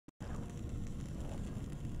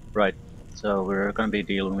Right. So we're gonna be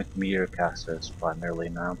dealing with merecasters primarily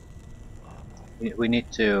now. We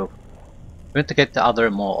need to get the other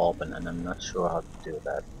more open, and I'm not sure how to do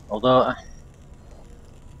that. Although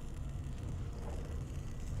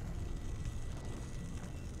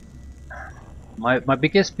my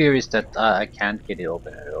biggest fear is that I can't get it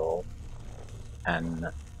open at all, and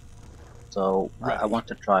so I Ready. want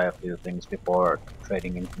to try a few things before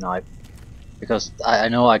trading in knife, because I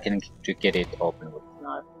know I can to get it open with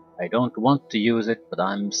knife. I don't want to use it, but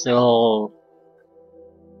I'm still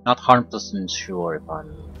not 100% sure if I'm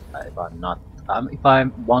not if I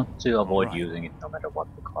want to All avoid right. using it no matter what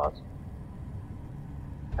the cost.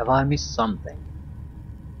 Have I missed something?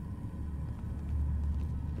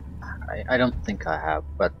 I don't think I have,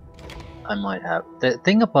 but I might have. The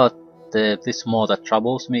thing about this mod that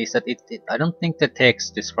troubles me is that I don't think the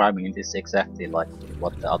text describing it is exactly like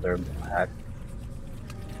what the other mod had.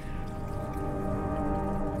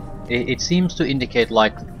 It seems to indicate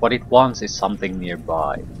like what it wants is something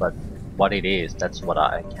nearby, but what it is, that's what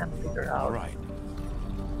I can't figure All out. right.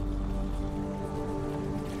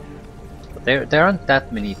 But there aren't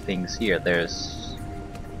that many things here. There's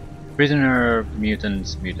prisoner,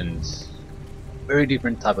 mutants, very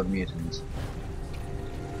different type of mutants.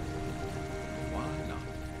 Why not?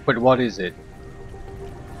 But what is it?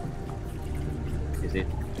 Is it?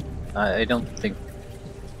 I don't think.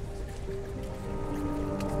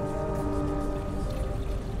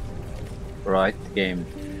 Right, the game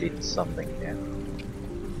did something there.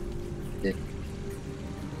 It,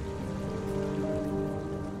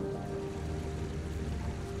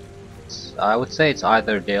 I would say it's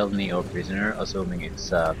either Delny or prisoner, assuming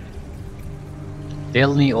it's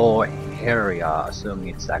Delny or Heria, assuming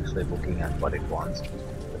it's actually looking at what it wants.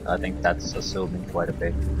 But I think that's assuming quite a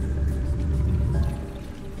bit.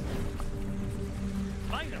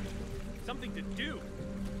 Find them. Something to do.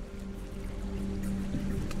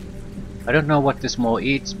 I don't know what this mole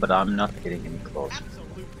eats, but I'm not getting any closer.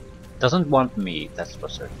 Absolutely. Doesn't want meat, that's for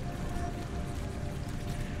certain.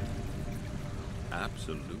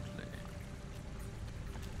 Absolutely.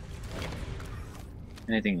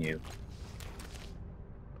 Anything new?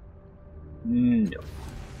 No.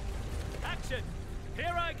 Action.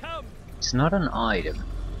 Here I come. It's not an item.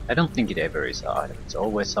 I don't think it ever is an item. It's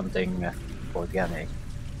always something organic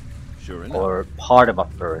Sure enough. or part of a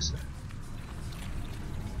person.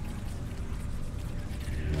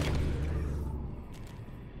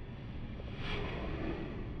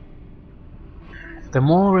 The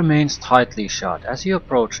mall remains tightly shut. As you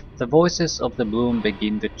approach, the voices of the bloom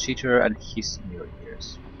begin to chitter and hiss in your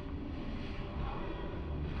ears.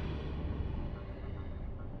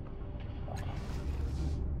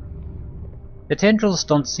 The tendrils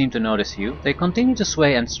don't seem to notice you. They continue to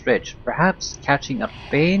sway and stretch, perhaps catching a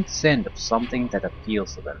faint scent of something that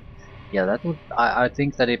appeals to them. Yeah, that would. I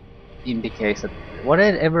think that it indicates that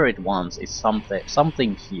whatever it wants is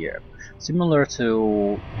something here, similar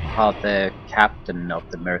to how the captain of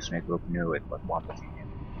the mercenary group knew it what wanted him.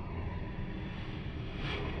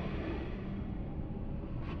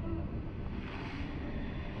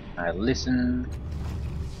 I listen.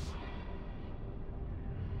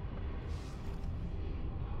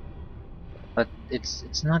 But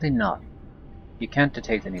it's not enough. You can't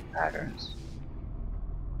detect any patterns.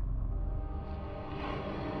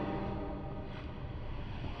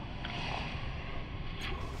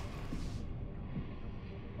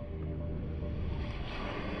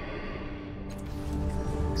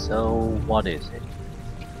 So what is it?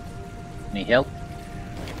 Any help?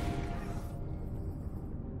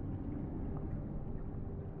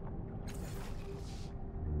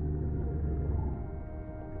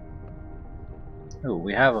 Oh,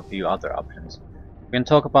 we have a few other options. We can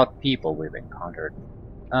talk about people we've encountered.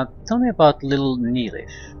 Tell me about little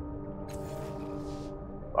Neelish.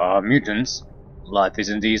 Mutants. Life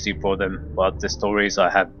isn't easy for them, but the stories I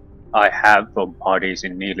have from parties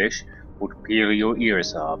in Neelish would peel your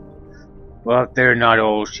ears off. But they're not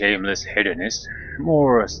all shameless hedonists.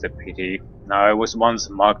 More's the pity. I was once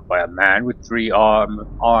mugged by a man with three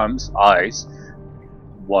arms, eyes,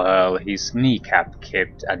 while his kneecap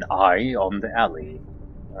kept an eye on the alley.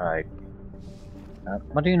 Right.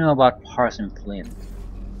 What do you know about Parson Flint?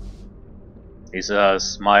 He's a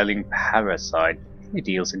smiling parasite. He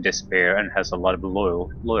deals in despair and has a lot of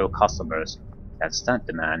loyal customers. Can't stand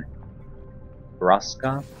the man.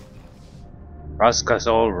 Raska? Raska's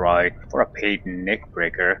alright for a paid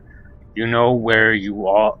neckbreaker. You know where you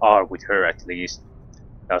are with her at least.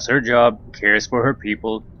 Does her job, cares for her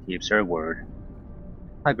people, keeps her word.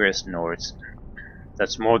 Tigress snorts.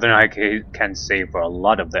 That's more than I can say for a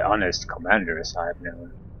lot of the honest commanders I've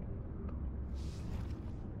known.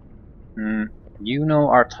 Hmm, you know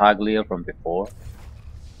Artaglio from before?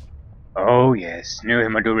 Oh yes, knew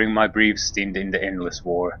him during my brief stint in the Endless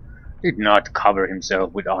War. Did not cover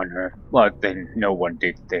himself with honor, but then no one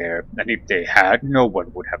did there, and if they had, no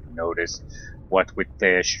one would have noticed, what with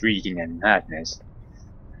their shrieking and madness.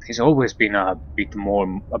 He's always been a bit more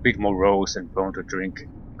morose and prone to drink.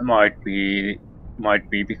 Might be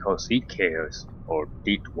because he cares, or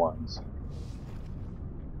did once.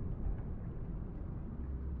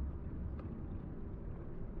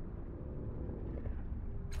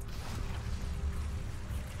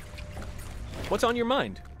 What's on your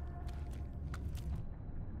mind?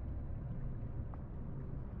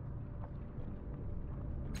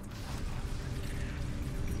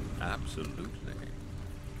 Absolutely.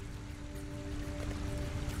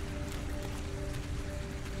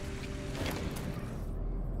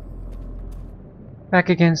 Back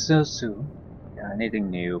again so soon? Yeah, anything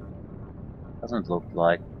new? Doesn't look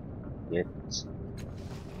like it.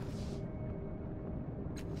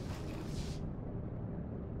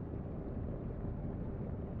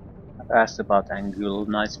 I've asked about Angular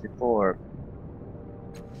Knights before.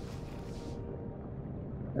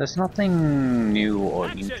 There's nothing new or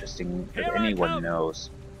Action! interesting that Here I anyone come! knows.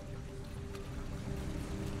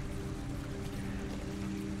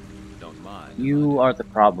 Don't mind. You are the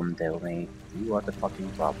problem, tell me. You are the fucking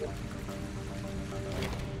problem.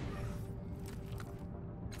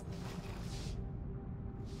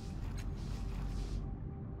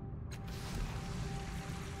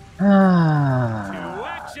 To Ah,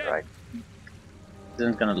 action! right.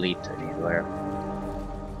 Isn't gonna lead to anywhere.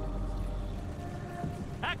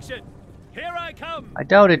 Action! Here I come! I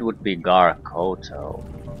doubt it would be Garakoto.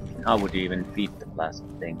 How would you even feed the plastic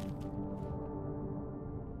thing?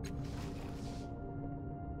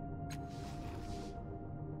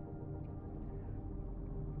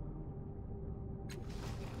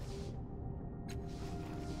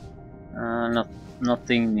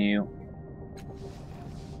 Nothing new.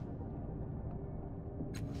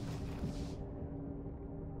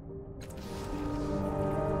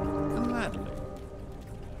 Gladly.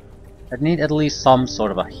 I need at least some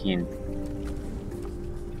sort of a hint.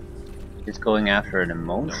 Is it going after an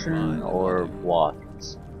emotion or what?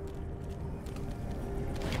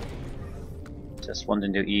 Just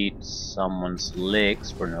wanting to eat someone's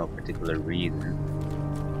legs for no particular reason.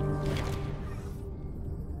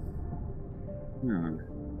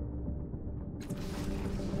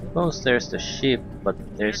 Suppose there's the ship, but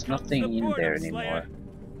there's nothing in there anymore.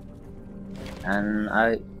 And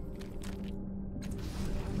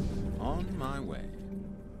On my way.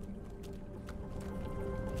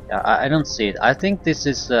 yeah, I don't see it. I think this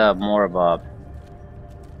is more of a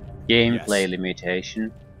gameplay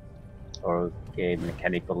limitation, or game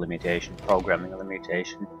mechanical limitation, programming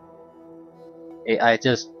limitation. I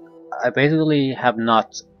basically have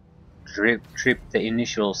not tripped the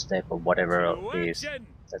initial step of whatever it is,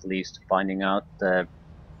 at least finding out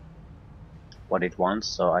what it wants,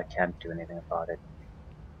 so I can't do anything about it.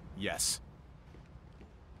 Yes.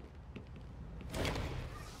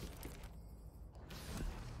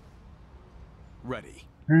 Ready.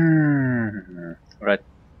 Right.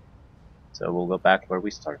 So we'll go back where we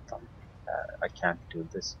started from. I can't do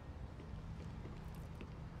this.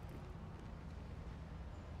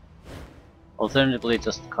 Alternatively,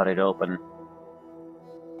 just cut it open.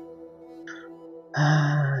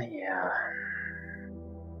 Yeah.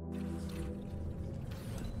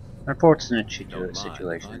 Unfortunate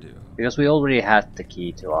situation, because we already had the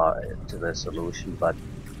key to the solution, but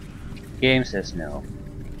the game says no.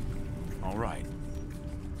 All right.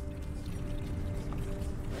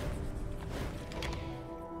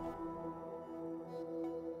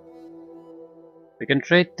 We can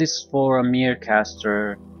trade this for a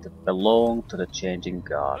merecaster that belonged to the changing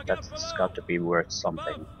god. That's got to be worth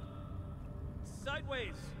something.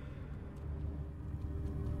 Sideways.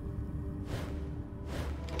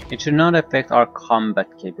 It should not affect our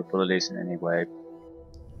combat capabilities in any way.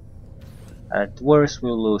 At worst,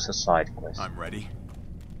 we'll lose a side quest. I'm ready.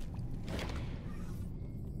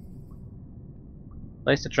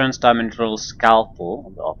 Place the transdimensional scalpel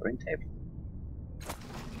on the offering table.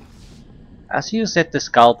 As you set the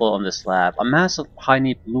scalpel on the slab, a mass of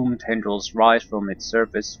tiny bloom tendrils rise from its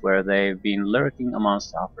surface where they've been lurking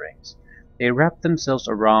amongst the offerings. They wrap themselves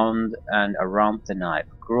around and around the knife,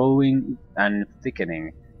 growing and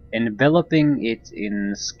thickening, enveloping it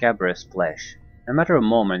in scabrous flesh. In a matter of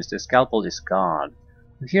moments, the scalpel is gone.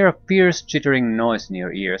 You hear a fierce chittering noise in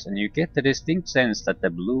your ears, and you get the distinct sense that the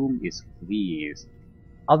bloom is pleased.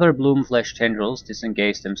 Other bloom flesh tendrils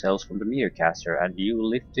disengage themselves from the merecaster, and you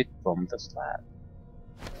lift it from the slab.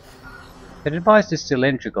 The device is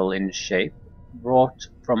cylindrical in shape, wrought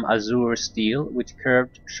from azure steel with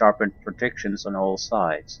curved, sharpened projections on all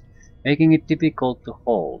sides, making it difficult to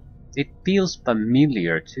hold. It feels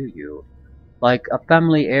familiar to you, like a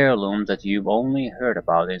family heirloom that you've only heard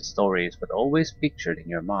about in stories but always pictured in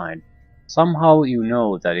your mind. Somehow you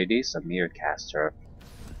know that it is a merecaster.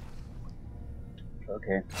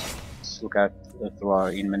 Okay, let's look at through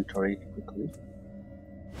our inventory quickly.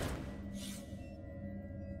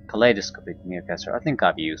 Kaleidoscopic merecaster. I think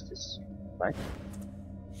I've used this, right?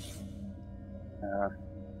 Uh,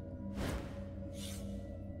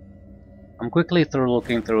 I'm quickly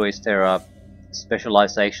looking through. Is there a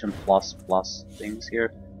specialization plus things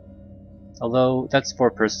here? Although that's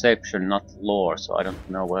for perception, not lore, so I don't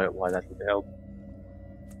know why that would help.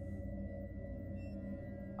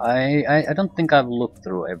 I don't think I've looked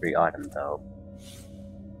through every item though.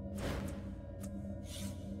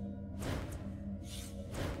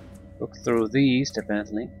 Look through these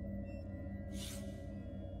definitely.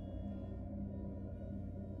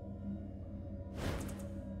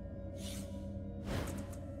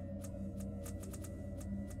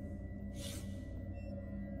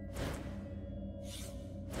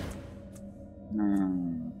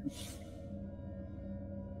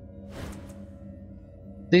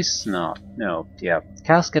 This no, yeah.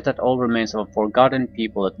 Casket that all remains of a forgotten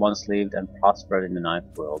people that once lived and prospered in the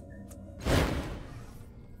Ninth World.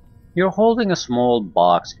 You're holding a small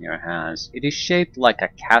box in your hands. It is shaped like a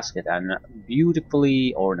casket and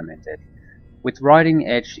beautifully ornamented, with writing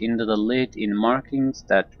etched into the lid in markings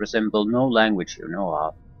that resemble no language you know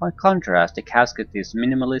of. By contrast, the casket is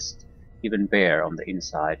minimalist, even bare on the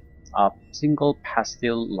inside. A single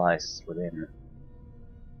pastille lies within.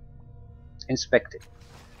 Inspect it.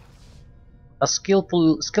 A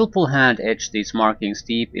skillful hand etched these markings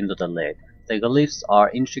deep into the lid. The glyphs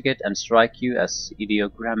are intricate and strike you as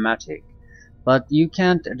ideogrammatic, but you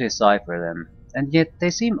can't decipher them, and yet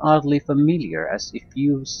they seem oddly familiar, as if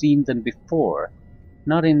you've seen them before.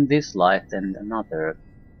 Not in this life, then another.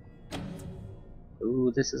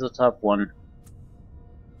 Ooh, this is a tough one.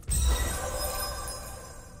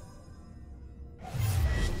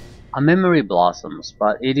 A memory blossoms,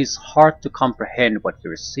 but it is hard to comprehend what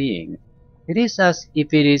you're seeing. It is as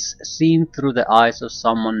if it is seen through the eyes of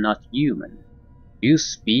someone not human. Do you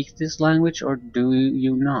speak this language or do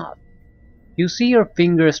you not? You see your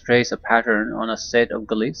fingers trace a pattern on a set of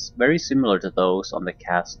glyphs very similar to those on the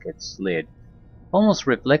casket's lid. Almost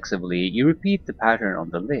reflexively, you repeat the pattern on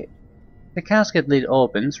the lid. The casket lid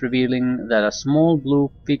opens, revealing that a small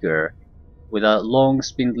blue figure with a long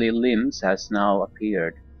spindly limbs has now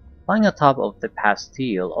appeared, lying atop of the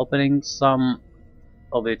pastille, opening some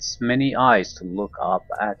of its many eyes to look up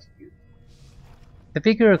at you. The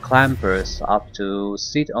figure clambers up to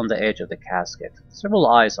sit on the edge of the casket. Several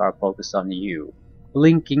eyes are focused on you,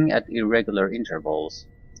 blinking at irregular intervals.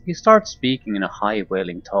 He starts speaking in a high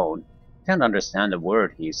wailing tone. You can't understand a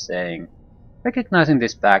word he is saying. Recognizing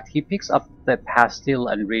this fact, he picks up the pastille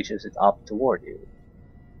and reaches it up toward you.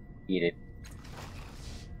 Eat it.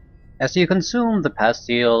 As you consume the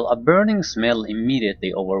pastille, a burning smell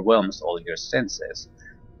immediately overwhelms all your senses.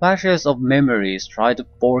 Flashes of memories try to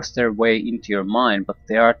force their way into your mind, but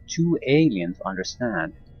they are too alien to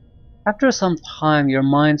understand. After some time, your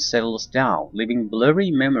mind settles down, leaving blurry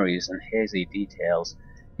memories and hazy details.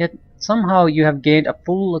 Yet somehow you have gained a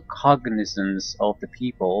full cognizance of the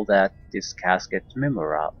people that this casket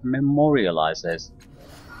memorializes.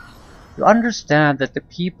 You understand that the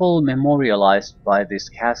people memorialized by this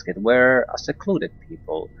casket were a secluded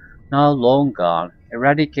people, now long gone,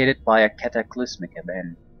 eradicated by a cataclysmic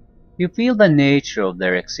event. You feel the nature of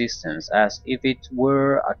their existence as if it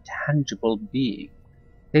were a tangible being.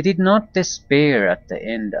 They did not despair at the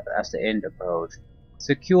end as the end approached,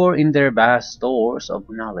 secure in their vast stores of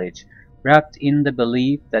knowledge, wrapped in the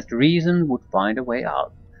belief that reason would find a way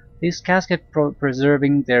out. This casket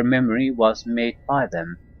preserving their memory was made by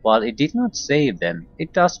them. While it did not save them,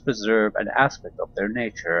 it does preserve an aspect of their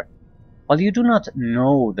nature. While you do not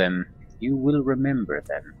know them, you will remember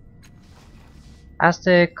them. As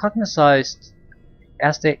the cognizance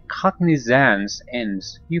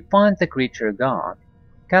ends, you find the creature gone,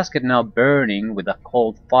 casket now burning with a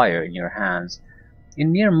cold fire in your hands.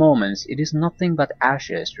 In mere moments, it is nothing but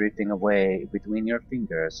ashes drifting away between your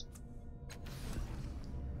fingers.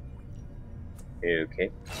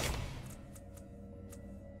 Okay.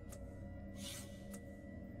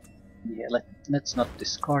 Yeah, let's not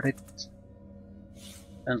discard it.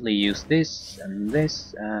 Only use this, and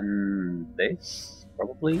this,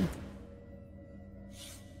 probably.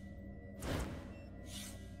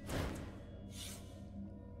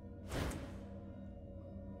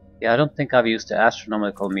 Yeah, I don't think I've used the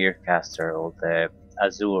astronomical merecaster or the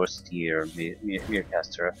azure steer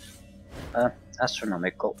merecaster. Uh,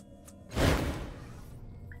 Astronomical.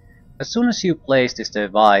 As soon as you place this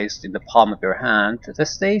device in the palm of your hand, the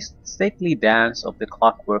stately dance of the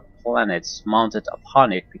clockwork planets mounted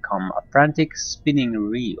upon it become a frantic spinning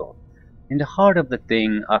reel. In the heart of the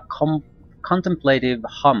thing a contemplative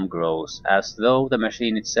hum grows, as though the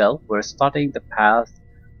machine itself were studying the path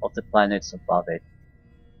of the planets above it.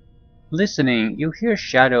 Listening, you hear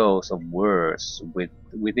shadows of words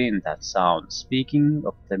within that sound, speaking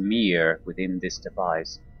of the mirror within this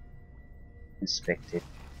device. Inspect it.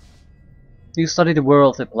 You study the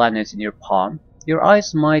world of the planets in your palm. Your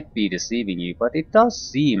eyes might be deceiving you, but it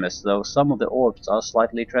does seem as though some of the orbs are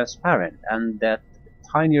slightly transparent, and that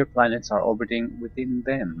tinier planets are orbiting within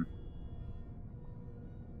them.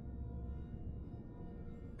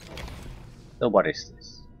 So what is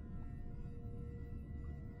this?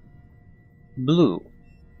 Blue.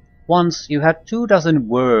 Once you had 24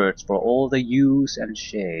 words for all the hues and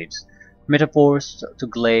shades, metaphors to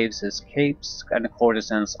glaives, escapes, and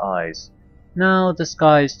courtesans' eyes. Now the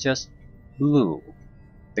sky is just blue.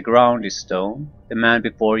 The ground is stone, the man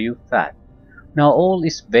before you fat. Now all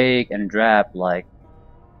is vague and drab like.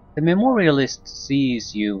 The memorialist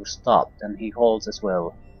sees you stopped, and he holds as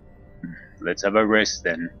well. Let's have a rest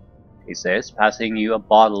then, he says, passing you a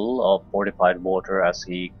bottle of fortified water as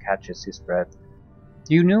he catches his breath.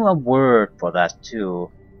 You knew a word for that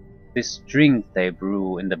too. This drink they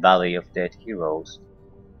brew in the Valley of Dead Heroes.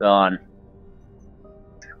 Gone.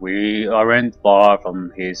 We aren't far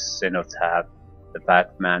from his cenotaph. The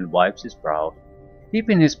fat man wipes his brow. Deep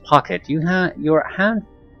in his pocket, your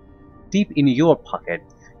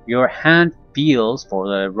hand feels for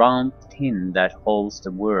the round tin that holds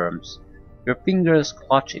the worms. Your fingers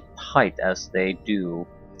clutch it tight as they do.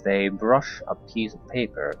 They brush a piece of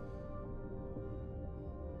paper.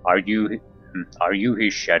 Are you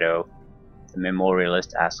his shadow? The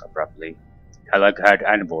memorialist asks abruptly. Galahad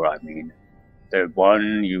Anvor, I mean. The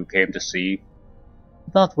one you came to see?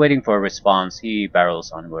 Without waiting for a response, he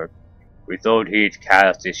barrels onward. We thought he'd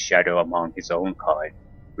cast his shadow among his own kind.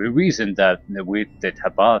 We reasoned that with the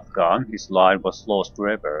Tabath gone, his line was lost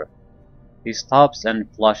forever. He stops and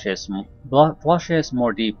flushes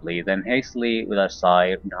more deeply, then hastily, with a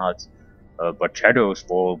sigh, nods. But shadows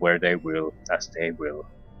fall where they will, as they will.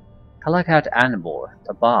 Galahad Anvor,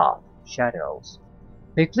 Tabath, shadows.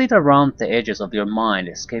 They flit around the edges of your mind,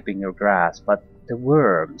 escaping your grasp, but the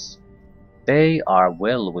worms, they are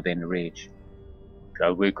well within reach.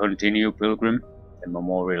 Shall we continue, pilgrim? The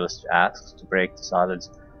memorialist asks to break the silence.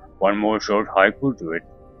 One more short hike will do it.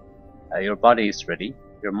 Your body is ready,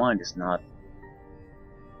 your mind is not.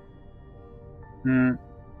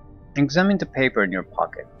 Examine the paper in your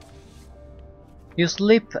pocket. You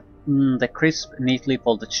slip the crisp, neatly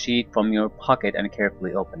folded sheet from your pocket and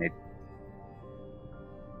carefully open it.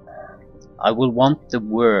 I will want the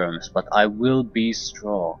worms, but I will be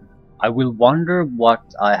strong. I will wonder what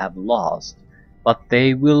I have lost, but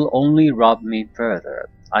they will only rob me further.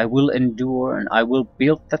 I will endure, and I will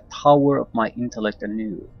build the tower of my intellect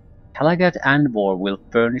anew. Galahad Anvor will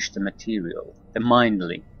furnish the material. The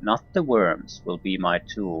mindling, not the worms, will be my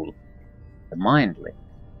tool. The mindling.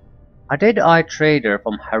 A dead-eyed trader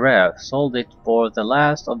from Harar sold it for the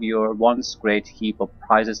last of your once great heap of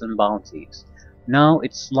prizes and bounties. Now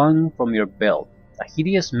it's slung from your belt, a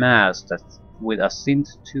hideous mask that with a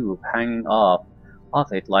synth tube hanging off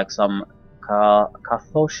it like some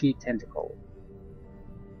Kathoshi tentacle.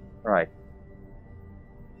 Right.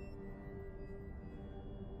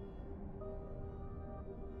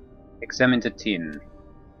 Examine the tin.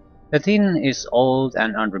 The tin is old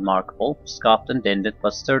and unremarkable, scuffed and dented,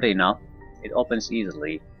 but sturdy enough. It opens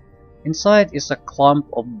easily. Inside is a clump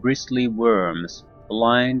of bristly worms,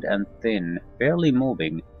 blind and thin, barely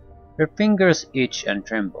moving. Your fingers itch and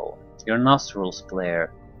tremble. Your nostrils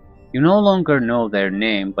glare. You no longer know their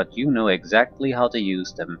name, but you know exactly how to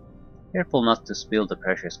use them. Careful not to spill the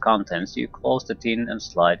precious contents, you close the tin and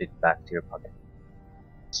slide it back to your pocket.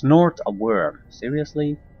 Snort a worm.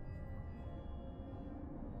 Seriously?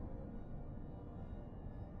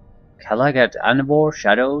 Galahad Anvor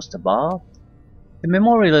shadows the bath? The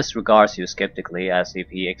memorialist regards you skeptically, as if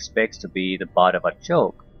he expects to be the butt of a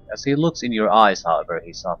joke. As he looks in your eyes, however,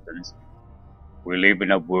 he softens. We live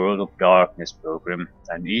in a world of darkness, pilgrim,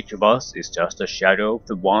 and each of us is just a shadow of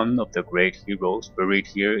the one of the great heroes buried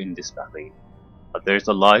here in this valley. But there's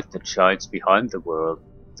a light that shines behind the world.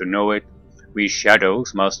 To know it, we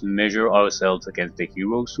shadows must measure ourselves against the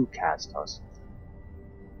heroes who cast us,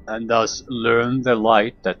 and thus learn the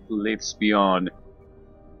light that lives beyond.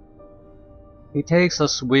 He takes a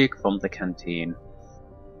swig from the canteen.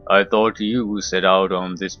 I thought you set out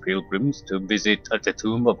on these pilgrims to visit at the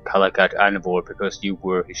tomb of Calacat Anvor because you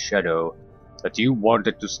were his shadow, that you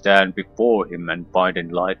wanted to stand before him and find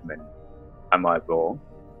enlightenment. Am I wrong?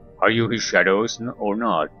 Are you his shadows or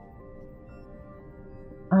not?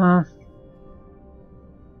 Uh,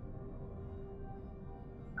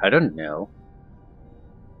 I don't know.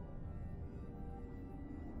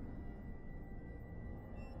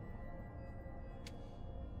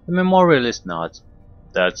 The memorial is not.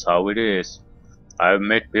 That's how it is. I've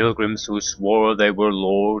met pilgrims who swore they were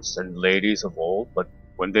lords and ladies of old, but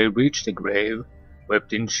when they reached the grave,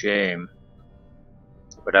 wept in shame.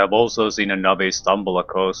 But I've also seen a novice stumble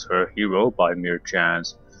across her hero by mere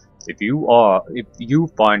chance. If you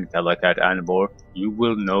find Calacat Anvor, you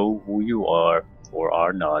will know who you are or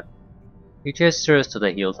are not. He gestures to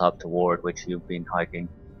the hilltop toward which you've been hiking.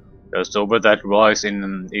 Just over that rise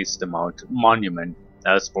in is the monument.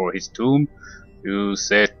 As for his tomb, you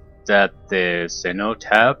said that the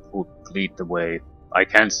cenotaph would lead the way. I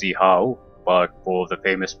can't see how, but for the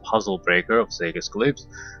famous puzzle breaker of Sega's glyphs,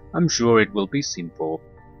 I'm sure it will be simple.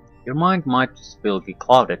 Your mind might still be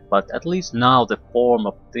clouded, but at least now the form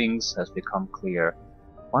of things has become clear.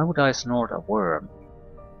 Why would I snort a worm?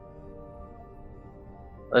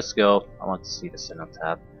 Let's go. I want to see the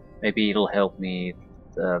cenotaph. Maybe it'll help me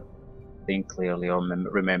think clearly or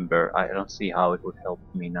remember. I don't see how it would help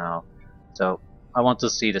me now. So, I want to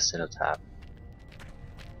see the cenotaph.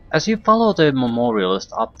 As you follow the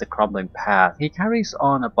memorialist up the crumbling path, he carries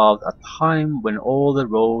on about a time when all the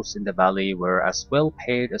roads in the valley were as well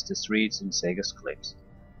paved as the streets in Sega's cliffs.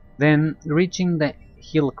 Then, reaching the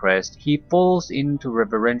hill crest, he falls into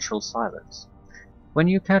reverential silence. When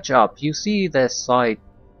you catch up, you see the sight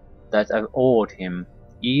that awed him,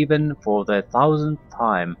 even for the thousandth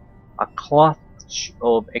time, a clutch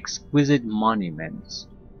of exquisite monuments,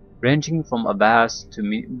 ranging from vast to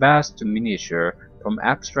miniature, from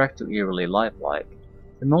abstract to eerily lifelike.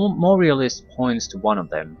 The memorialist points to one of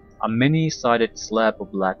them, a many-sided slab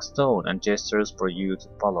of black stone, and gestures for you to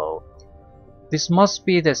follow. This must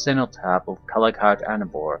be the cenotaph of Calacat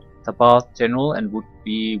Anvor, the Bath General and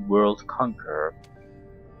would-be world conqueror.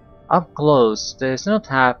 Up close, the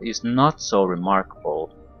cenotaph is not so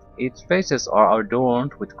remarkable. Its faces are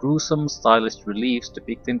adorned with gruesome stylized reliefs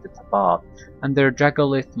depicting the Tabath and their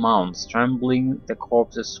jagolith mounts trembling the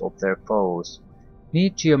corpses of their foes.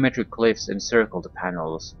 Neat geometric glyphs encircle the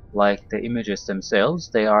panels. Like the images themselves,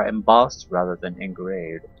 they are embossed rather than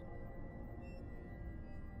engraved.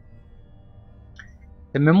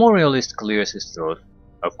 The memorialist clears his throat.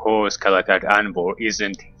 Of course, Calacat Anvor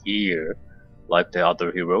isn't here. Like the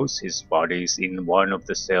other heroes, his body is in one of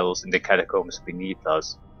the cells in the catacombs beneath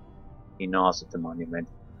us. He nods at the monument.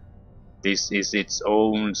 This is its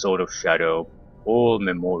own sort of shadow. All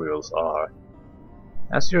memorials are.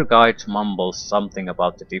 As your guide mumbles something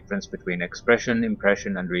about the difference between expression,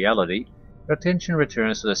 impression, and reality, your attention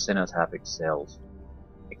returns to the cenotaph itself.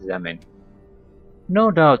 Examine.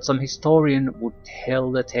 No doubt some historian would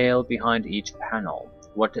tell the tale behind each panel.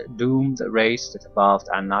 What doomed race the Tabath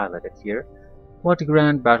annihilated here, what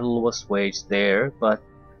grand battle was waged there, but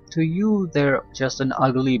to you they're just an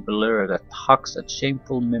ugly blur that tugs at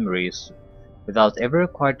shameful memories without ever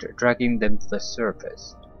quite dragging them to the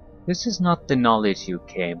surface. This is not the knowledge you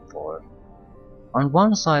came for. On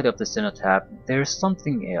one side of the cenotaph there's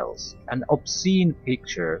something else, an obscene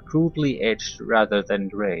picture, crudely etched rather than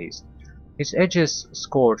raised, its edges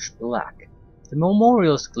scorched black. The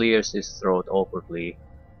memorialist clears his throat awkwardly.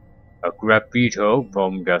 A graffito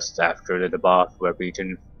from just after the Tabath were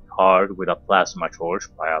beaten hard with a plasma torch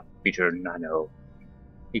by a bitter nano.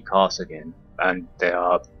 He coughs again, and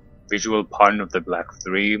the visual pun of the Black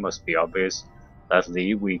Three must be obvious.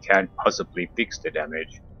 Sadly, we can't possibly fix the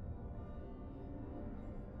damage.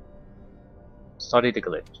 Study the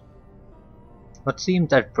glyphs. What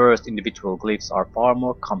seemed at first individual glyphs are far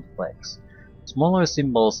more complex. Smaller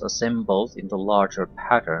symbols assembled into larger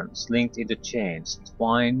patterns, linked into chains,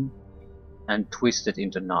 twined and twisted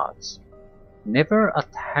into knots. Never a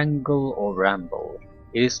tangle or ramble.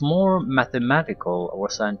 It is more mathematical or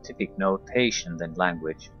scientific notation than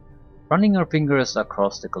language. Running your fingers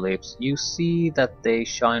across the glyphs, you see that they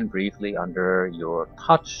shine briefly under your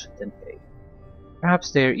touch, then fade.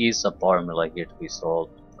 Perhaps there is a formula here to be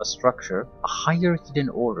solved, a structure, a higher hidden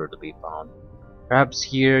order to be found. Perhaps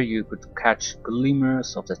here you could catch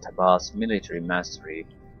glimmers of the Tabath's military mastery,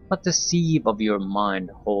 but the sieve of your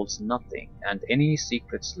mind holds nothing, and any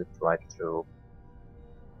secret slipped right through.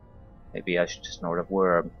 Maybe I should snort a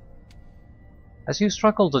worm. As you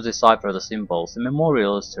struggle to decipher the symbols, the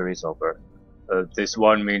memorialist hurries over. This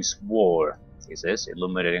one means war. he says,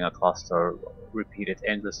 illuminating a cluster repeated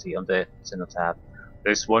endlessly on the cenotaph.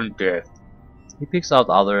 There's one death. He picks out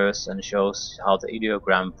others and shows how the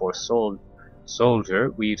ideogram for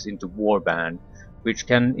soldier weaves into warband, which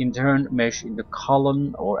can in turn mesh into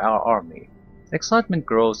column or our army. Excitement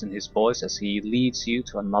grows in his voice as he leads you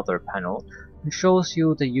to another panel and shows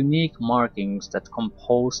you the unique markings that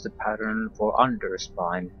compose the pattern for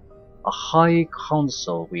underspine. A high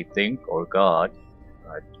council, we think, or god.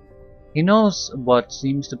 Right. He knows what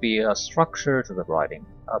seems to be a structure to the writing,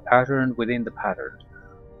 a pattern within the pattern.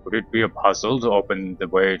 Would it be a puzzle to open the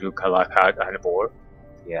way to Calacat and Vor?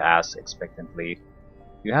 He asks expectantly.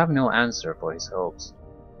 You have no answer for his hopes.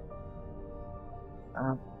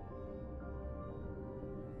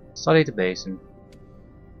 Study the basin.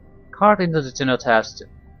 Carved into the cenotaph's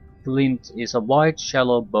flint is a wide,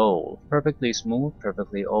 shallow bowl, perfectly smooth,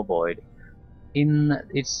 perfectly ovoid. In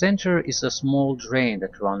its center is a small drain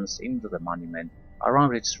that runs into the monument.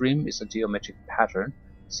 Around its rim is a geometric pattern,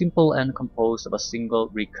 simple and composed of a single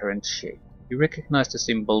recurrent shape. You recognize the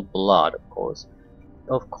symbol blood, of course.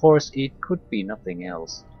 Of course, it could be nothing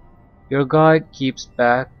else. Your guide keeps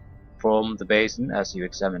back from the basin as you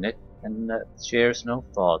examine it, and shares no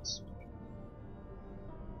thoughts.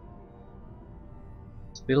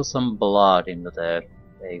 Spill some blood into the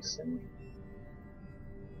basin.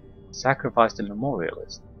 Sacrifice the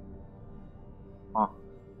memorialist. Huh.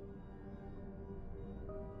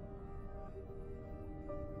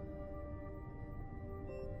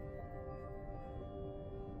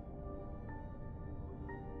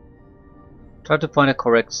 Try to find a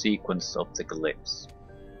correct sequence of the glyphs.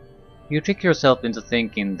 You trick yourself into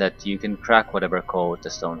thinking that you can crack whatever code the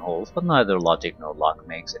stone holds, but neither logic nor luck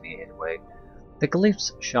makes any headway. The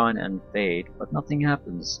glyphs shine and fade, but nothing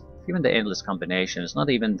happens. Given the endless combinations, not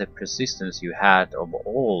even the persistence you had of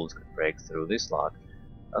old could break through this lock.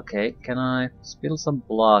 Okay, can I spill some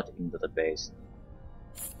blood into the basin?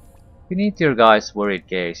 Beneath your guide's worried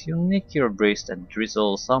gaze, you nick your wrist and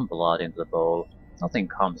drizzle some blood into the bowl. Nothing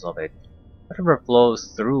comes of it. Whatever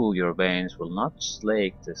flows through your veins will not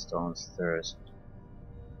slake the stone's thirst.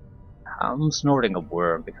 I'm snorting a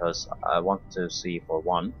worm because I want to see, for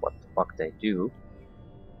one, what the fuck they do,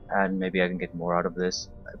 and maybe I can get more out of this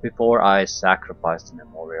before I sacrifice the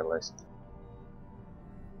memorialist.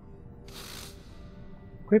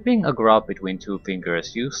 Gripping a grub between two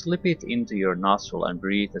fingers, you slip it into your nostril and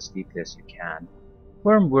breathe as deeply as you can.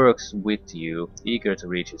 Worm works with you, eager to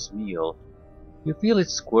reach its meal. You feel it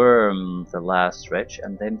squirm the last stretch,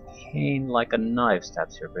 and then pain like a knife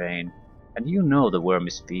stabs your brain. And you know the worm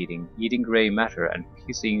is feeding, eating grey matter and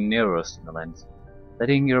kissing neurostimulants,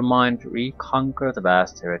 letting your mind reconquer the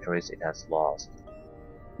vast territories it has lost.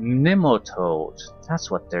 Nematodes, that's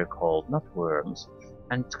what they're called, not worms.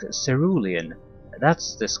 And cerulean,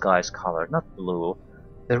 that's the sky's color, not blue.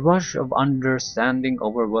 The rush of understanding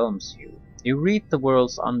overwhelms you. You read the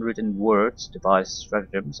world's unwritten words, devise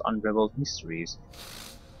stratagems, unravel mysteries.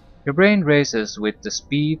 Your brain races with the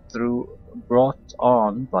speed brought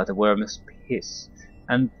on by the worm's hiss,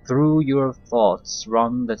 and through your thoughts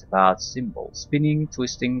run the path's symbols, spinning,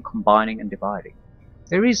 twisting, combining, and dividing.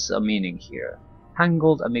 There is a meaning here,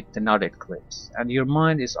 tangled amid the knotted cliffs, and your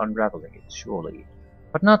mind is unraveling it, surely,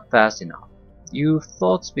 but not fast enough. Your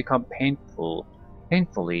thoughts become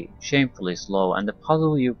painfully, shamefully slow, and the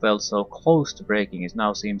puzzle you felt so close to breaking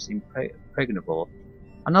now seems impregnable.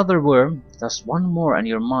 Another worm, just one more, and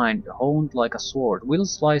your mind, honed like a sword, will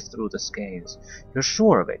slice through the scales. You're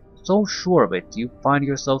sure of it, so sure of it, you find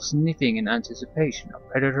yourself sniffing in anticipation, a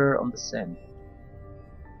predator on the scent.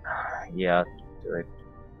 Yeah, do it.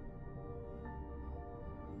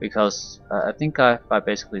 Because I think I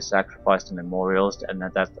basically sacrificed the memorials, and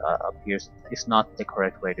that appears is not the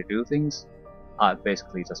correct way to do things. I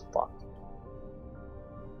basically just fucked.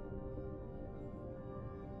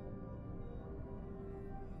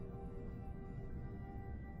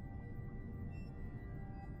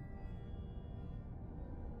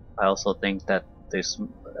 I also think that this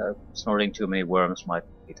snorting too many worms might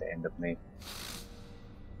be the end of me.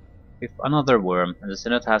 If another worm, and the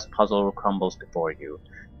Cenotaph puzzle crumbles before you.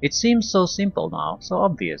 It seems so simple now, so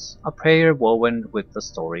obvious. A prayer woven with the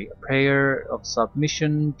story, a prayer of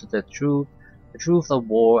submission to the truth of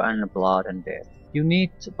war and blood and death. You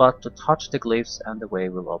need but to touch the glyphs and the way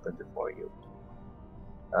will open before you.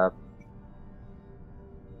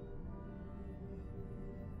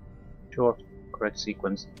 Sure, correct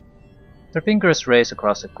sequence. Their fingers race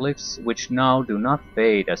across the glyphs, which now do not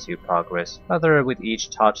fade as you progress, rather with each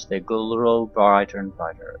touch they grow brighter and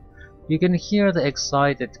brighter. You can hear the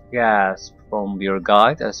excited gasp from your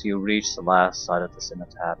guide as you reach the last side of the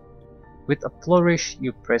cenotaph. With a flourish,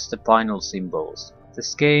 you press the final symbols. The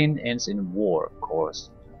skein ends in war, of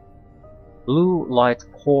course. Blue light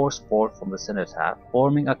pours forth from the cenotaph,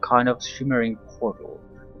 forming a kind of shimmering portal.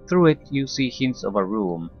 Through it you see hints of a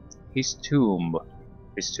room. His tomb.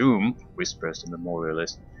 His tomb, whispers the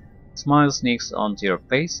memorialist. A smile sneaks onto your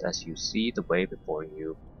face as you see the way before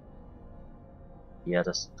you. Let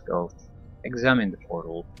us go examine the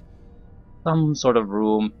portal. Some sort of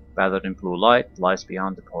room, bathed in blue light, lies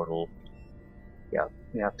beyond the portal. Yeah,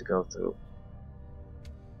 we have to go through.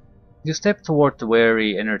 You step toward the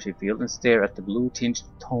weary energy field and stare at the blue-tinged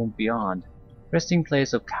tomb beyond, resting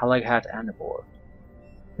place of Galahad Anabor.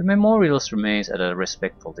 The memorialist remains at a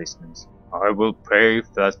respectful distance. I will pray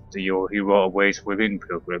that your hero awaits within,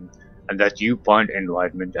 Pilgrim, and that you find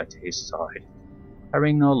enlightenment at his side.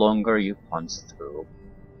 Caring no longer, you punch through.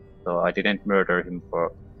 So I didn't murder him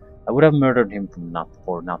for... I would have murdered him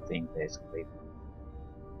for nothing, basically.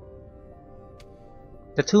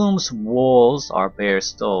 The tomb's walls are bare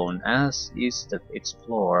stone, as is its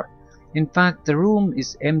floor. In fact, the room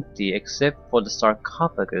is empty except for the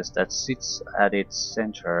sarcophagus that sits at its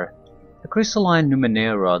center. A crystalline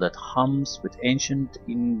Numenera that hums with ancient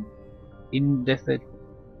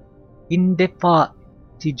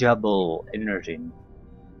indefatigable energy.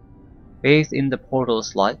 Bathed in the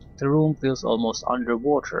portal's light, the room feels almost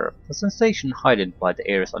underwater, a sensation heightened by the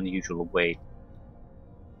air's unusual weight.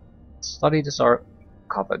 Study the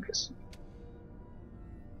sarcophagus.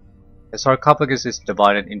 The sarcophagus is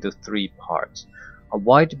divided into three parts: a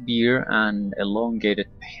wide bier, an elongated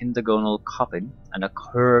pentagonal coffin, and a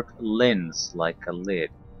curved lens like a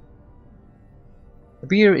lid. The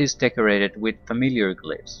bier is decorated with familiar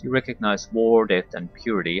glyphs. You recognize war, death, and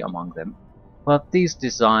purity among them. But these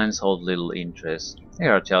designs hold little interest. They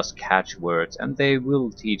are just catchwords, and they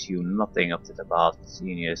will teach you nothing of it about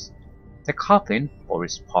genius. The coffin, for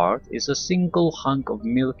its part, is a single hunk of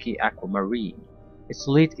milky aquamarine. Its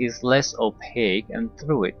lid is less opaque, and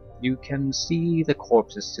through it you can see the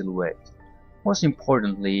corpse's silhouette. Most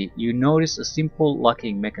importantly, you notice a simple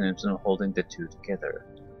locking mechanism holding the two together.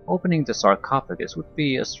 Opening the sarcophagus would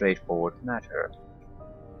be a straightforward matter.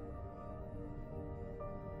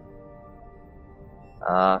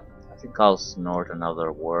 I think I'll snort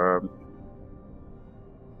another worm.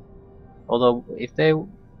 Although,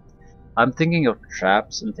 I'm thinking of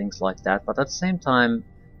traps and things like that, but at the same time,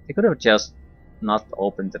 they could have just not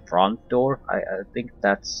opened the front door. I think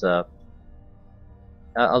that's, I'll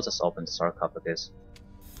just open the sarcophagus.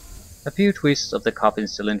 A few twists of the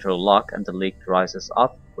coffin's cylindrical lock and the lid rises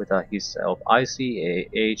up with a hiss of icy,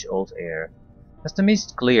 age-old air. As the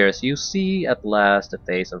mist clears, you see at last the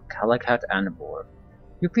face of Galahad Anabor.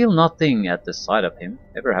 You feel nothing at the sight of him,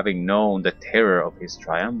 never having known the terror of his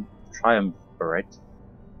triumvirate.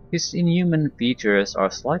 His inhuman features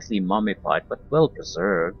are slightly mummified but well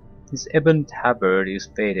preserved. His ebon tabard is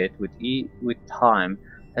faded with time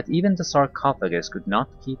that even the sarcophagus could not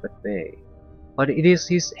keep at bay. But it is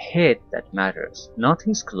his head that matters, not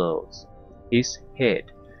his clothes. His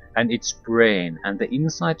head, and its brain, and the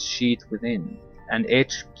inside sheath within, an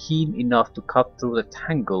edge keen enough to cut through the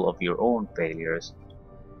tangle of your own failures.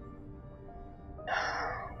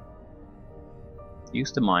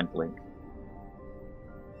 Use the mind blink.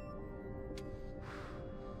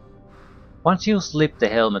 Once you slip the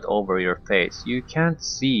helmet over your face, you can't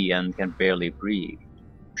see and can barely breathe.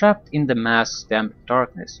 Trapped in the mask's damp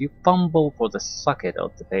darkness, you fumble for the socket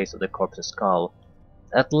at the base of the corpse's skull.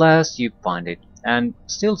 At last you find it, and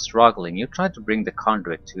still struggling, you try to bring the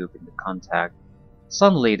conduit tube into contact.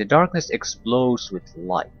 Suddenly, the darkness explodes with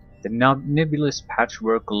light, the nebulous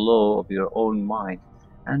patchwork glow of your own mind,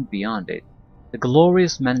 and beyond it, the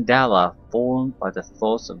glorious mandala formed by the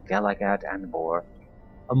thoughts of Galahad Anabor.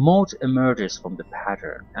 A mote emerges from the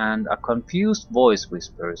pattern, and a confused voice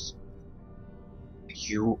whispers,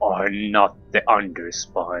 "You are not the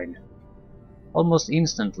underspine." Almost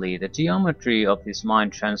instantly, the geometry of his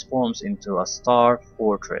mind transforms into a star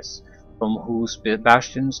fortress, from whose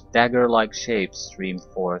bastions dagger-like shapes stream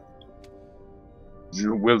forth.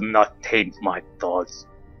 "You will not taint my thoughts."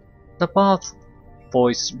 The Bath's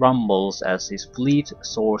voice rumbles as his fleet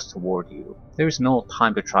soars toward you. There is no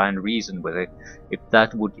time to try and reason with it, if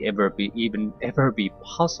that would ever be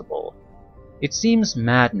possible. It seems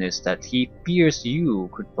madness that he fears you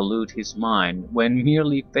could pollute his mind, when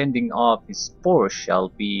merely fending off his force shall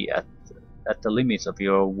be at the limits of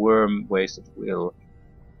your worm-wasted will.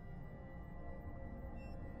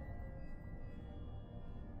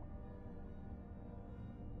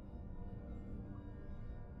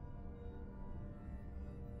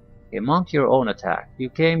 Okay, mount your own attack. You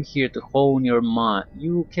came here to hone your mind.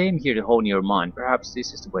 Perhaps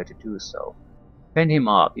this is the way to do so. Fend him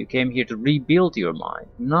off. You came here to rebuild your mind,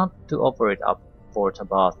 not to offer it up for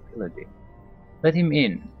Tabath pillaging. Let him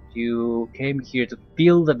in. You came here to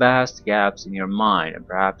fill the vast gaps in your mind, and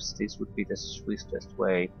perhaps this would be the swiftest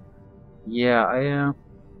way. Yeah,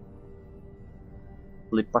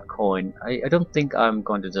 flip a coin. I don't think I'm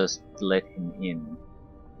going to just let him in.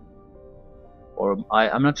 Or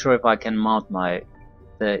I'm not sure if I can mount my...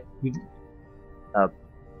 Uh,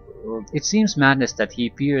 it seems madness that he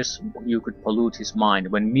fears you could pollute his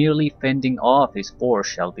mind when merely fending off his force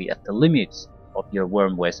shall be at the limits of your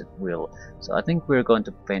worm-wasted will. So I think we're going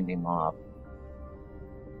to fend him off.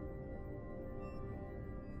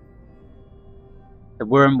 The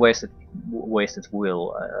worm-wasted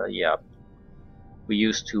will, yeah. We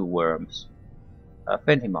use 2 worms.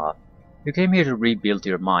 Fend him off. You came here to rebuild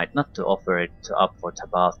your mind, not to offer it up for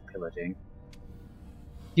Tabath pillaging.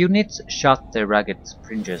 Units shut the ragged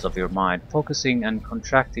fringes of your mind, focusing and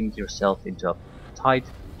contracting yourself into a tight,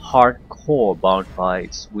 hard core bound by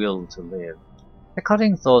its will to live. The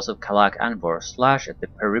cutting thoughts of Kalak Anvor slash at the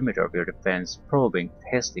perimeter of your defense, probing,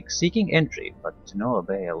 testing, seeking entry, but to no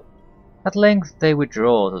avail. At length they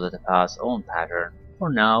withdraw to the path's own pattern.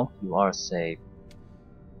 For now, you are safe.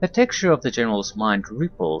 The texture of the general's mind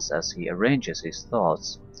ripples as he arranges his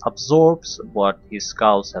thoughts, absorbs what his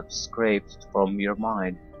scouts have scraped from your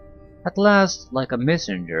mind. At last, like a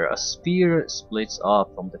messenger, a spear splits off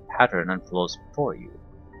from the pattern and flows before you.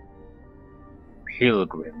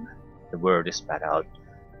 Pilgrim, the word is spat out.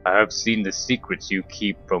 I have seen the secrets you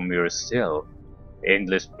keep from yourself, the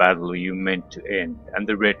endless battle you meant to end, and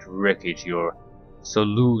the red wreckage your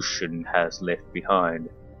solution has left behind.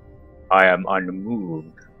 I am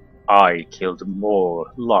unmoved. I killed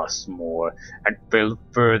more, lost more, and fell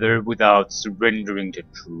further without surrendering to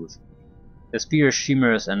truth. The spear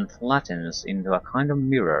shimmers and flattens into a kind of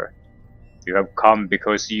mirror. You have come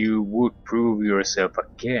because you would prove yourself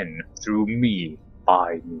again, through me,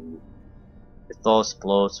 by me. The thoughts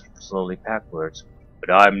float slowly backwards.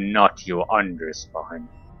 But I'm not your underspine.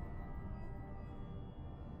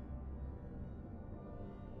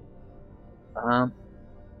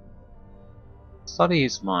 Study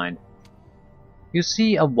his mind. You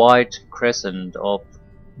see a white crescent of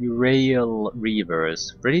Urael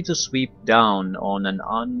reavers, ready to sweep down on an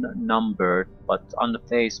unnumbered but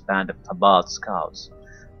unfazed band of Tabath scouts.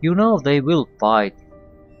 You know they will fight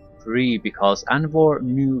free because Anvor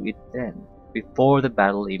knew it then, before the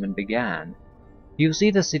battle even began. You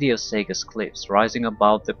see the city of Sega's cliffs rising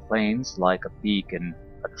above the plains like a beacon,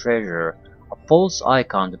 a treasure, a false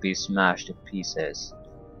icon to be smashed to pieces.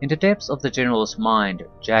 In the depths of the general's mind,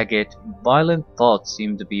 jagged, violent thoughts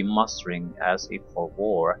seem to be mustering as if for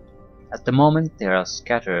war. At the moment they are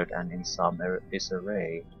scattered and in some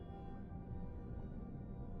disarray.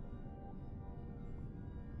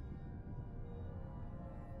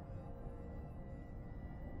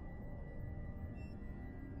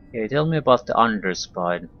 Okay, tell me about the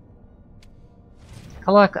underspine.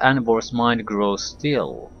 Kalak Anvor's mind grows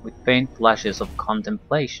still, with faint flashes of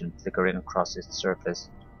contemplation flickering across its surface.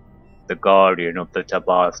 The guardian of the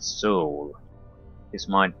Tabath soul. His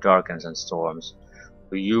mind darkens and storms.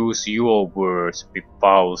 To use your words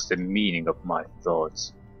befouls the meaning of my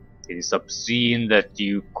thoughts. It is obscene that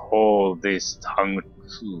you call this tongue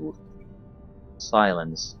truth.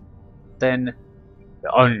 Silence. Then, the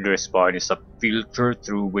underspine is a filter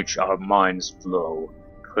through which our minds flow,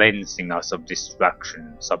 cleansing us of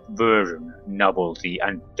distraction, subversion, novelty,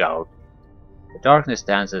 and doubt. The darkness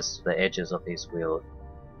dances to the edges of his will.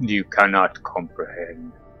 You cannot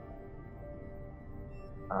comprehend.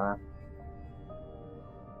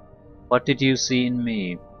 What did you see in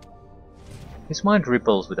me? His mind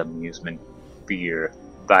ripples with amusement. Fear,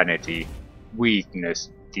 vanity, weakness,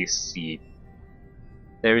 deceit.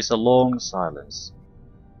 There is a long silence.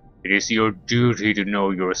 It is your duty to know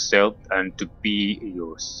yourself and to be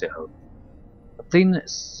yourself. A thin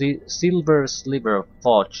silver sliver of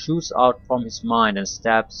thought shoots out from his mind and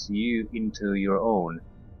stabs you into your own.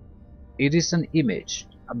 It is an image,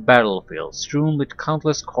 a battlefield strewn with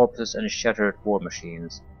countless corpses and shattered war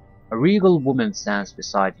machines. A regal woman stands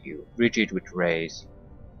beside you, rigid with rage.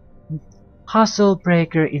 Hustle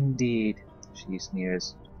breaker indeed, she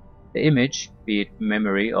sneers. The image, be it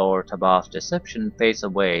memory or Tabath deception, fades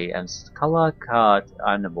away, and Kalak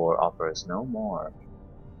Anvor offers no more.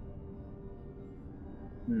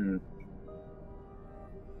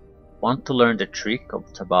 Want to learn the trick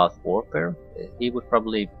of Tabath warfare? He would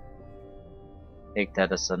probably take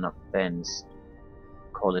that as an offense,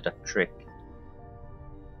 call it a trick.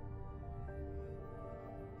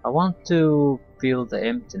 I want to feel the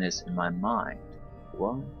emptiness in my mind.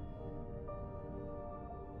 What?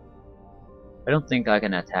 I don't think I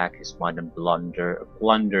can attack his mind and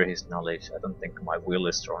plunder his knowledge. I don't think my will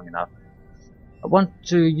is strong enough. I want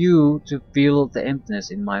you to feel the emptiness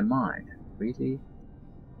in my mind. Really?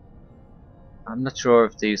 I'm not sure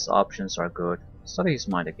if these options are good. Study his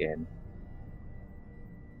mind again.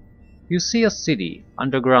 You see a city,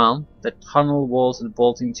 underground, the tunnel walls and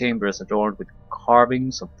vaulting chambers adorned with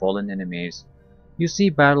carvings of fallen enemies. You see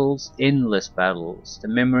battles, endless battles, the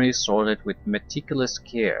memories sorted with meticulous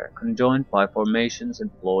care, conjoined by formations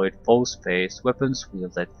employed, foes faced, weapons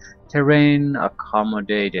wielded, terrain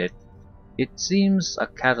accommodated. It seems a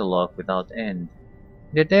catalogue without end.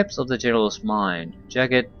 In the depths of the general's mind,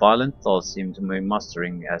 jagged, violent thoughts seem to be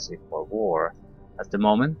mustering as if for war. At the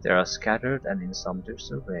moment, they are scattered and in some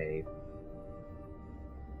disarray.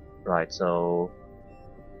 Right, so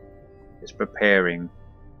he's preparing.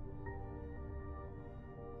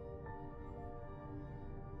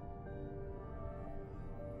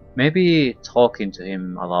 Maybe talking to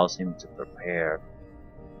him allows him to prepare.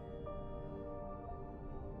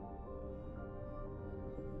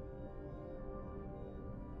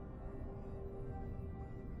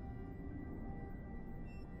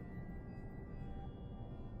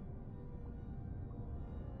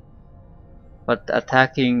 But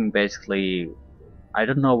attacking basically, I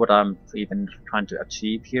don't know what I'm even trying to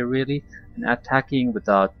achieve here really. And attacking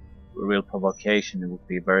without real provocation would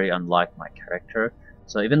be very unlike my character.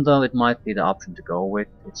 So even though it might be the option to go with,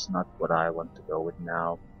 it's not what I want to go with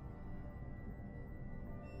now.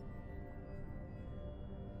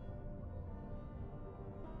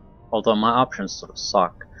 Although my options sort of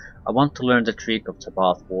suck. I want to learn the trick of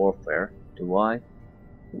Tabath warfare. Do I?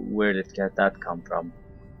 Where did that come from?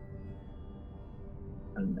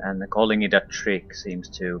 And calling it a trick seems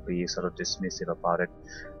to be sort of dismissive about it.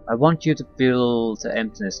 I want you to feel the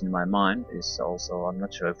emptiness in my mind is also, I'm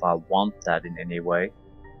not sure if I want that in any way.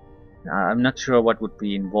 I'm not sure what would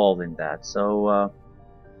be involved in that, so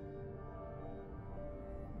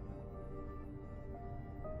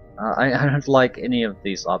I don't like any of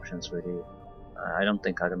these options really. I don't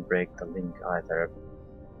think I can break the link either.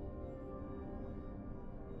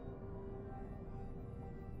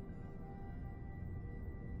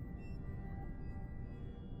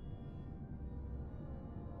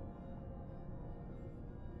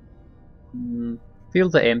 Feel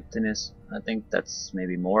the emptiness. I think that's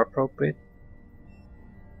maybe more appropriate.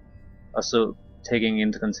 Also, taking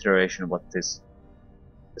into consideration what this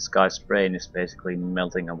guy's brain is basically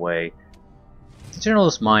melting away. The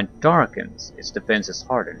general's mind darkens, its defenses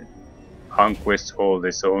harden. Conquest hold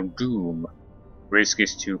its own doom. Risk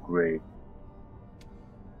is too great.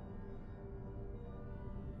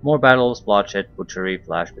 More battles, bloodshed, butchery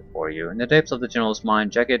flash before you. In the depths of the general's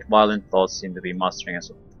mind, jagged, violent thoughts seem to be mustering as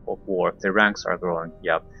of war. Their ranks are growing.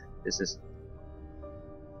 Yup, this is...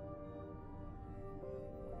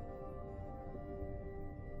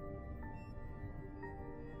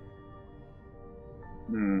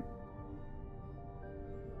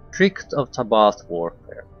 Trick of Tabath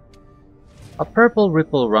warfare. A purple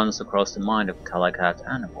ripple runs across the mind of Calacat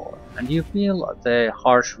Anivor, and you feel the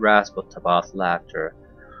harsh rasp of Tabath laughter.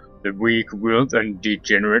 The weak-willed and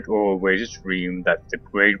degenerate always dream that the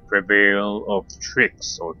great prevail of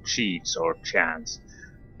tricks or cheats or chance.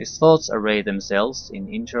 His thoughts array themselves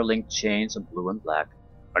in interlinked chains of blue and black.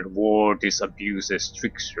 And war disabuses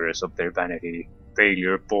tricksters of their vanity.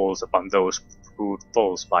 Failure falls upon those who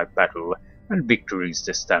falls by battle, and victory is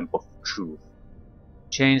the stamp of truth.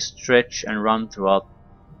 Chains stretch and run throughout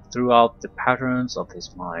the patterns of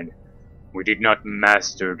his mind. We did not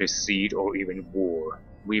master deceit or even war.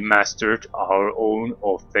 We mastered our own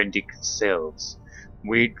authentic selves.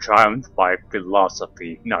 We triumphed by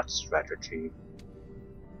philosophy, not strategy.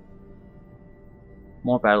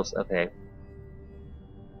 More battles, okay.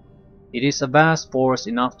 It is a vast force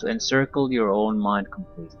enough to encircle your own mind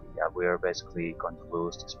completely. Yeah, we are basically going to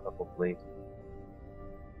lose this probably.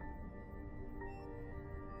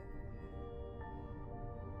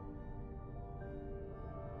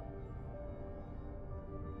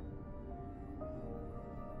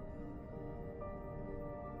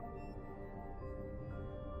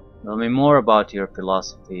 Tell me more about your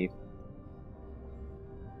philosophy.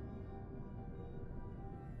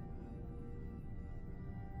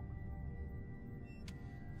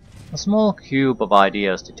 A small cube of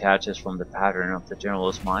ideas detaches from the pattern of the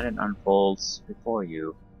general's mind and unfolds before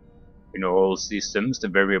you. In all systems, the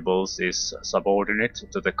variables is subordinate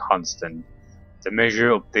to the constant. The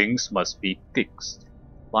measure of things must be fixed.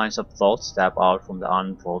 Lines of thought stab out from the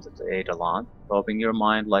unfolded eidolon, probing your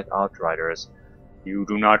mind like outriders. You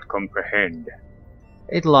do not comprehend.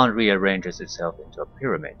 Eidolon rearranges itself into a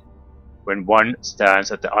pyramid. When one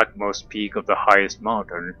stands at the utmost peak of the highest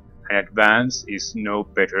mountain, an advance is no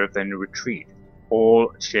better than a retreat.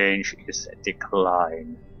 All change is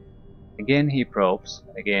decline. Again he probes.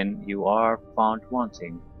 Again you are found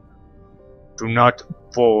wanting. Do not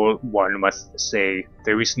fall, one must say.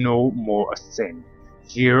 There is no more ascent.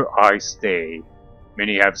 Here I stay.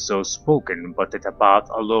 Many have so spoken, but the Tabath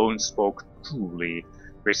alone spoke truly,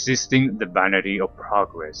 resisting the vanity of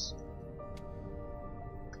progress.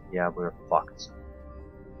 Yeah, we're fucked.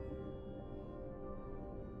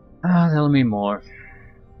 Tell me more.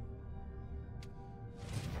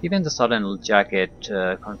 Given the sudden jagged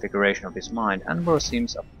configuration of his mind, Anvor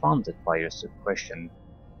seems affronted by your question.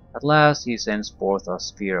 At last he sends forth a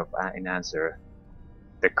sphere of an answer.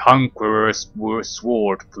 The conqueror's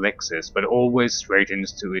sword flexes, but always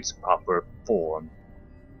straightens to its proper form.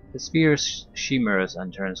 The sphere shimmers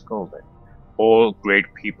and turns golden. All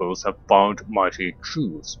great peoples have found mighty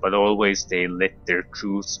truths, but always they let their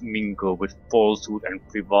truths mingle with falsehood and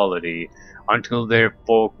frivolity, until their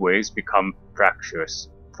folkways become fractious,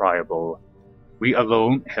 friable. We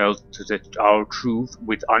alone held to our truth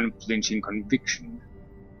with unflinching conviction.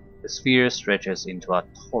 The sphere stretches into a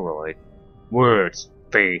toroid. Words,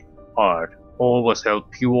 faith, art, all was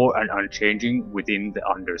held pure and unchanging within the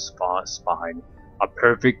spine, a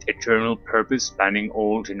perfect eternal purpose spanning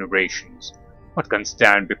all generations. What can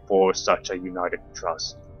stand before such a united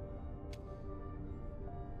trust?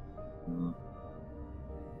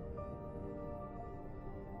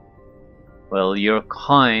 Well, your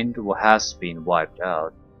kind has been wiped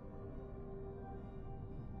out.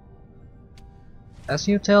 As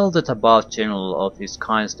you tell the Tabath General of his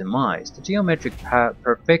kind's demise, the geometric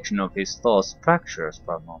perfection of his thoughts fractures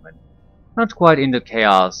for a moment. Not quite into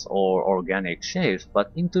chaos or organic shapes,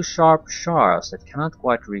 but into sharp shards that cannot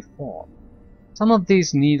quite reform. Some of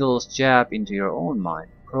these needles jab into your own mind,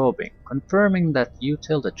 probing, confirming that you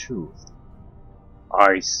tell the truth.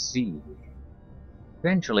 I see.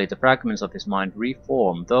 Eventually the fragments of his mind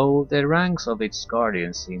reform, though the ranks of its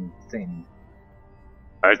guardians seem thin.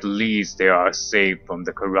 At least they are saved from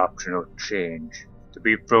the corruption of change. To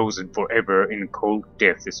be frozen forever in cold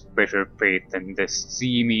death is better fate than the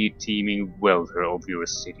seamy, teeming welter of your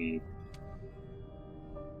city.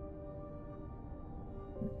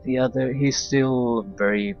 The other, he's still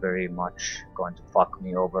very, very much going to fuck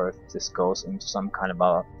me over if this goes into some kind of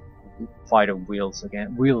a fight of wheels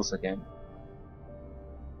again.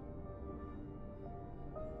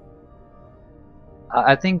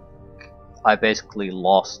 I think I basically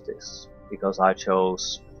lost this because I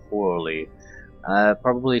chose poorly. I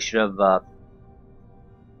probably should have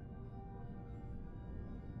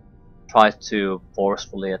tried to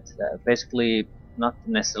forcefully basically not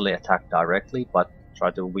necessarily attack directly, but try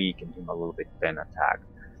to weaken him a little bit, then attack,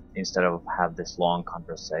 instead of have this long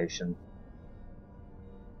conversation.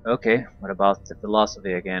 Okay, what about the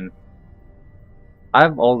philosophy again?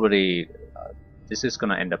 I've already... this is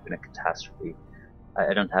gonna end up in a catastrophe.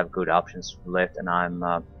 I don't have good options left, and I'm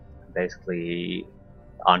basically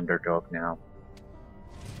underdog now.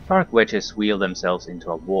 Dark wedges wheel themselves into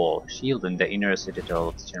a wall, shielding the inner citadel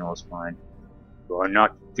of the General's mind. You are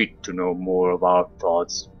not fit to know more of our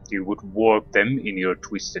thoughts. You would warp them in your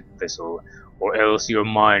twisted vessel, or else your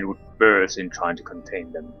mind would burst in trying to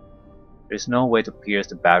contain them. There is no way to pierce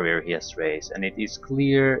the barrier he has raised, and it is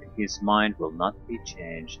clear his mind will not be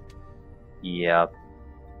changed. Yep.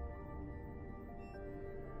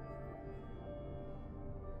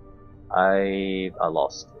 I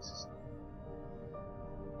lost this.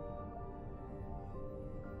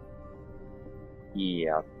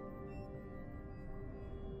 Yep.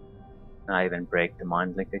 I even break the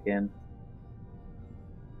mind link again.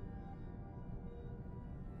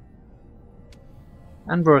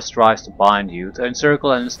 Anvor strives to bind you, to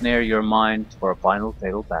encircle and ensnare your mind for a final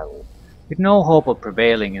fatal battle. With no hope of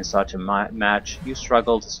prevailing in such a match, you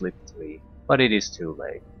struggle to slip free, but it is too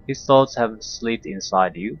late. His thoughts have slid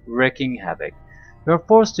inside you, wreaking havoc. You are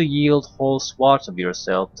forced to yield whole swaths of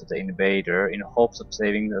yourself to the invader in hopes of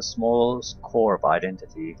saving the smallest core of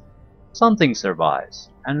identity. Something survives,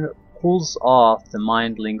 and pulls off the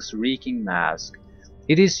mind link's reeking mask.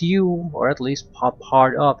 It is you, or at least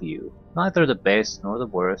part of you, neither the best nor the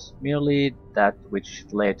worst, merely that which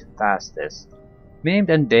led fastest. Maimed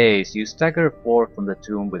and dazed, you stagger forth from the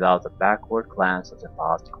tomb without a backward glance at the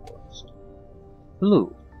past corpse.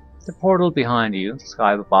 Blue. The portal behind you, the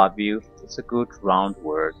sky above you, it's a good round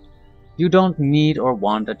word. You don't need or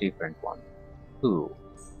want a different one. Blue.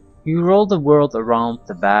 You roll the world around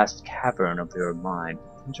the vast cavern of your mind,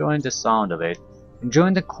 enjoying the sound of it,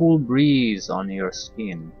 Enjoying the cool breeze on your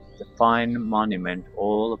skin, the fine monument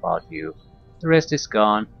all about you. The rest is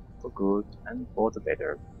gone, for good and for the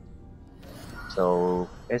better. So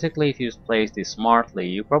basically if you place this smartly,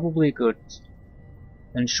 you probably could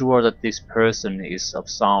ensure that this person is of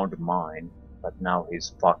sound mind, but now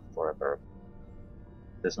he's fucked forever.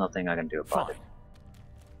 There's nothing I can do about it. Fine.